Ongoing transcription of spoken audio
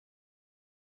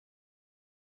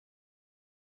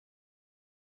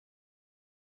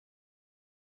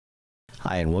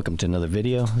Hi and welcome to another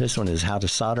video. This one is how to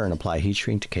solder and apply heat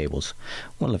shrink to cables.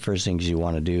 One of the first things you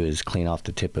want to do is clean off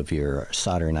the tip of your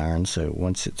soldering iron. So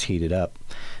once it's heated up,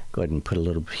 go ahead and put a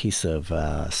little piece of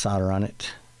solder on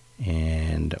it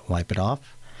and wipe it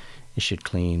off. It should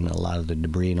clean a lot of the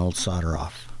debris and old solder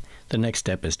off. The next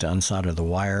step is to unsolder the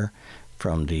wire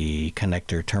from the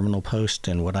connector terminal post,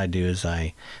 and what I do is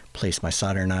I place my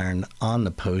soldering iron on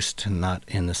the post, not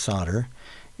in the solder,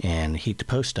 and heat the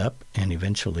post up, and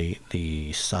eventually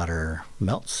the solder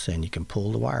melts and you can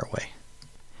pull the wire away.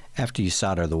 After you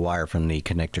solder the wire from the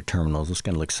connector terminals, it's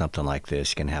going to look something like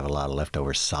this. You can have a lot of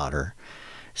leftover solder,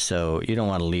 so you don't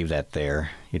want to leave that there.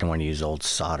 You don't want to use old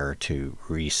solder to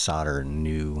resolder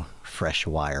new fresh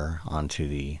wire onto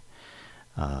the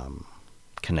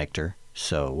connector.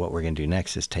 So what we're going to do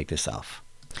next is take this off.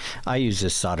 I use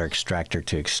this solder extractor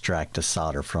to extract the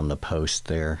solder from the post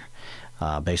there.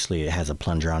 Basically, it has a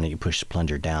plunger on it. You push the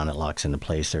plunger down, it locks into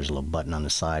place. There's a little button on the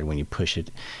side. When you push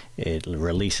it, it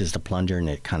releases the plunger and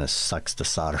it kind of sucks the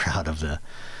solder out of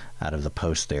the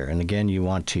post there. And again, you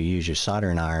want to use your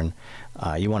soldering iron.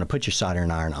 You want to put your soldering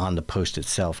iron on the post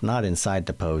itself, not inside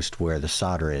the post where the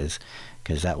solder is,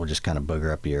 because that will just kind of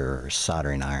booger up your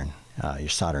soldering iron, your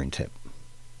soldering tip.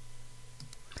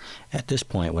 At this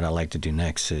point, what I like to do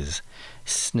next is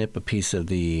snip a piece of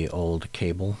the old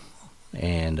cable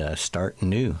and start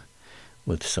new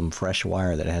with some fresh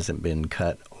wire that hasn't been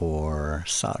cut or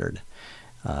soldered.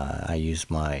 I use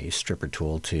my stripper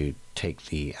tool to take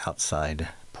the outside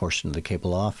portion of the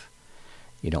cable off.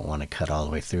 You don't want to cut all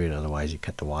the way through it, otherwise you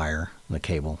cut the wire, the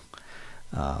cable,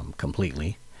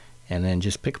 completely. And then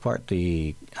just pick apart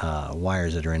the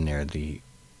wires that are in there. The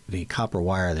copper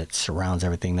wire that surrounds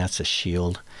everything, that's a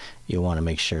shield. You want to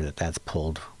make sure that that's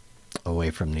pulled away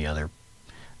from the other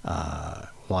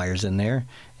wires in there.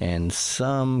 And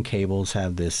some cables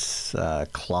have this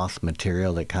cloth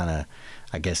material that kind of,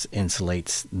 I guess,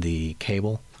 insulates the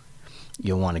cable.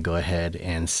 You'll want to go ahead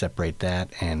and separate that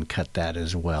and cut that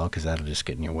as well, because that'll just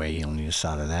get in your way. You don't need to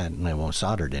solder that, and it won't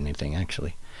solder to anything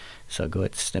actually. So go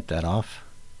ahead and snip that off.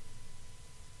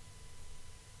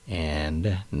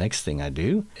 And next thing I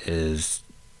do is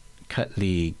cut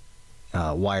the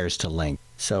wires to length.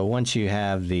 So once you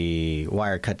have the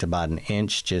wire cut to about 1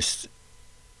 inch, just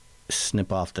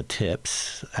snip off the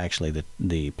tips, actually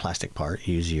the plastic part.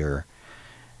 Use your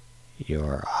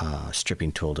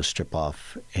stripping tool to strip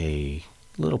off a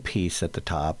little piece at the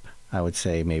top. I would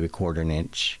say maybe quarter of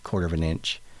an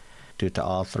inch. Do it to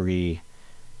all 3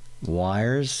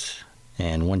 wires,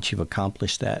 and once you've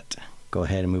accomplished that, go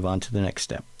ahead and move on to the next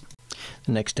step.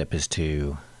 The next step is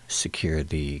to secure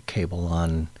the cable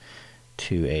on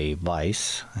to a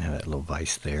vise. I have that little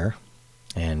vise there,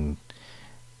 and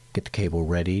get the cable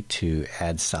ready to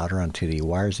add solder onto the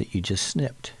wires that you just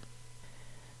snipped.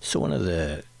 So one of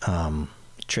the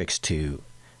tricks to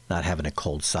not having a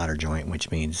cold solder joint,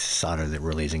 which means solder that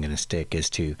really isn't going to stick, is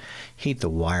to heat the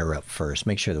wire up first.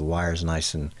 Make sure the wire is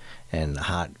nice and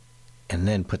hot, and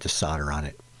then put the solder on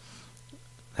it.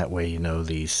 That way you know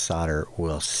the solder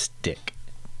will stick,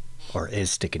 or is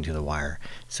sticking to the wire.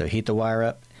 So heat the wire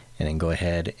up and then go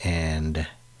ahead and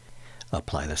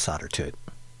apply the solder to it.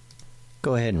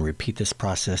 Go ahead and repeat this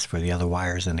process for the other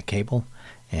wires in the cable,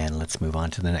 and let's move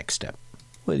on to the next step.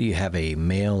 Whether you have a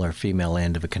male or female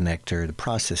end of a connector, the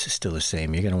process is still the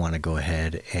same. You're going to want to go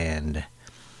ahead and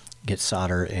get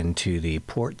solder into the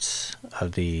ports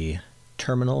of the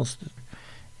terminals,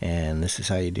 and this is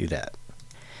how you do that.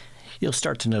 You'll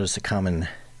start to notice a common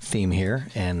theme here,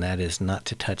 and that is not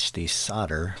to touch the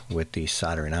solder with the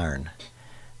soldering iron.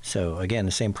 So again,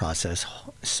 the same process.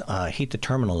 Heat the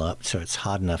terminal up so it's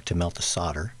hot enough to melt the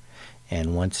solder,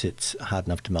 and once it's hot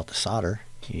enough to melt the solder,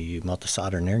 you melt the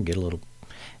solder in there and get a little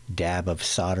dab of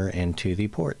solder into the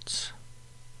ports.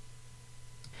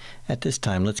 At this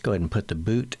time, let's go ahead and put the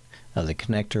boot of the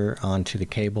connector onto the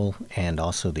cable, and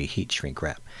also the heat shrink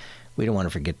wrap. We don't want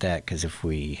to forget that, because if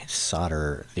we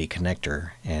solder the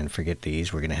connector and forget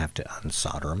these, we're going to have to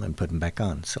unsolder them and put them back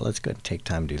on. So let's go ahead and take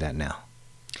time to do that now.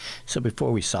 So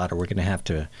before we solder, we're going to have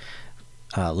to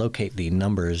locate the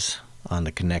numbers on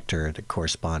the connector that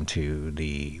correspond to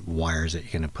the wires that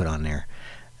you're going to put on there.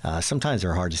 Sometimes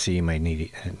they're hard to see. You may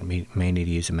need to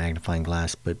use a magnifying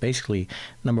glass, but basically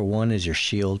number 1 is your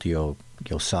shield. You'll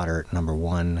solder number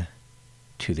 1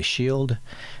 to the shield.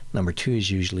 Number 2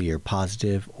 is usually your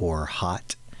positive or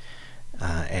hot,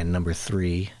 and number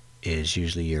 3 is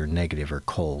usually your negative or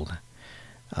cold.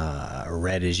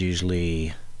 Red is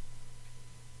usually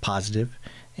positive,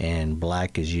 and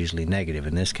black is usually negative.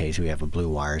 In this case, we have a blue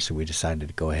wire, so we decided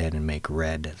to go ahead and make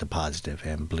red the positive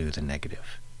and blue the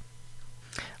negative.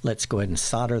 Let's go ahead and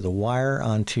solder the wire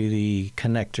onto the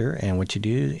connector, and what you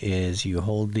do is you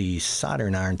hold the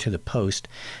soldering iron to the post,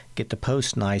 get the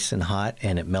post nice and hot,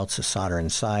 and it melts the solder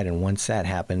inside. And once that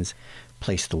happens,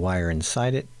 place the wire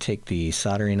inside it, take the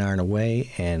soldering iron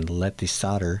away, and let the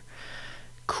solder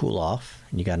cool off,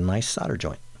 and you got a nice solder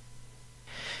joint.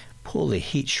 Pull the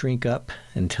heat shrink up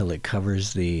until it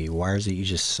covers the wires that you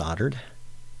just soldered.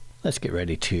 Let's get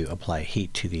ready to apply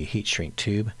heat to the heat shrink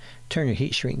tube. Turn your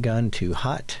heat shrink gun to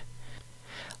hot.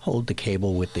 Hold the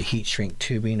cable with the heat shrink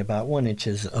tubing about 1 inch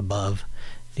above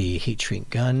the heat shrink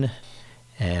gun.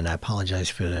 And I apologize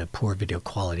for the poor video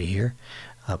quality here.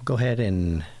 Go ahead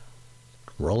and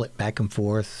roll it back and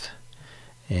forth,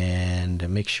 and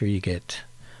make sure you get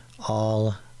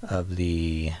all of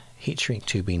the heat shrink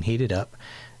tubing heated up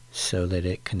so that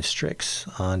it constricts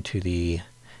onto the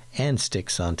and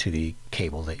sticks onto the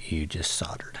cable that you just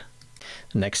soldered.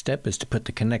 The next step is to put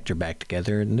the connector back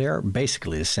together, and they're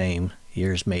basically the same.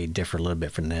 Yours may differ a little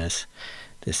bit from this.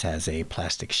 This has a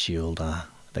plastic shield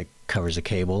that covers the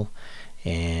cable,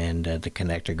 and the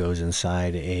connector goes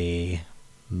inside a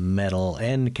metal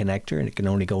end connector, and it can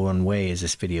only go one way, as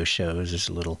this video shows. There's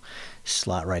a little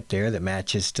slot right there that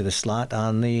matches to the slot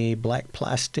on the black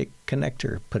plastic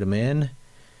connector. Put them in,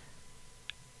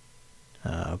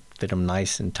 fit them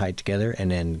nice and tight together,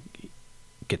 and then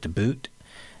get the boot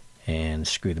and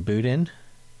screw the boot in,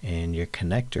 and your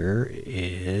connector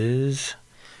is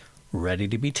ready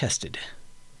to be tested.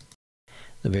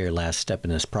 The very last step in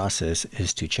this process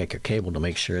is to check your cable to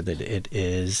make sure that it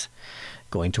is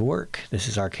going to work. This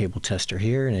is our cable tester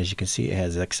here, and as you can see, it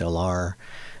has XLR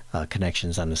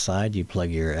connections on the side. You plug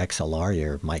your XLR,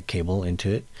 your mic cable,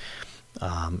 into it,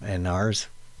 and ours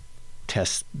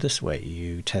tests this way.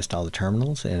 You test all the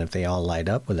terminals, and if they all light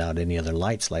up without any other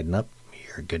lights lighting up,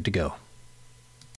 you're good to go.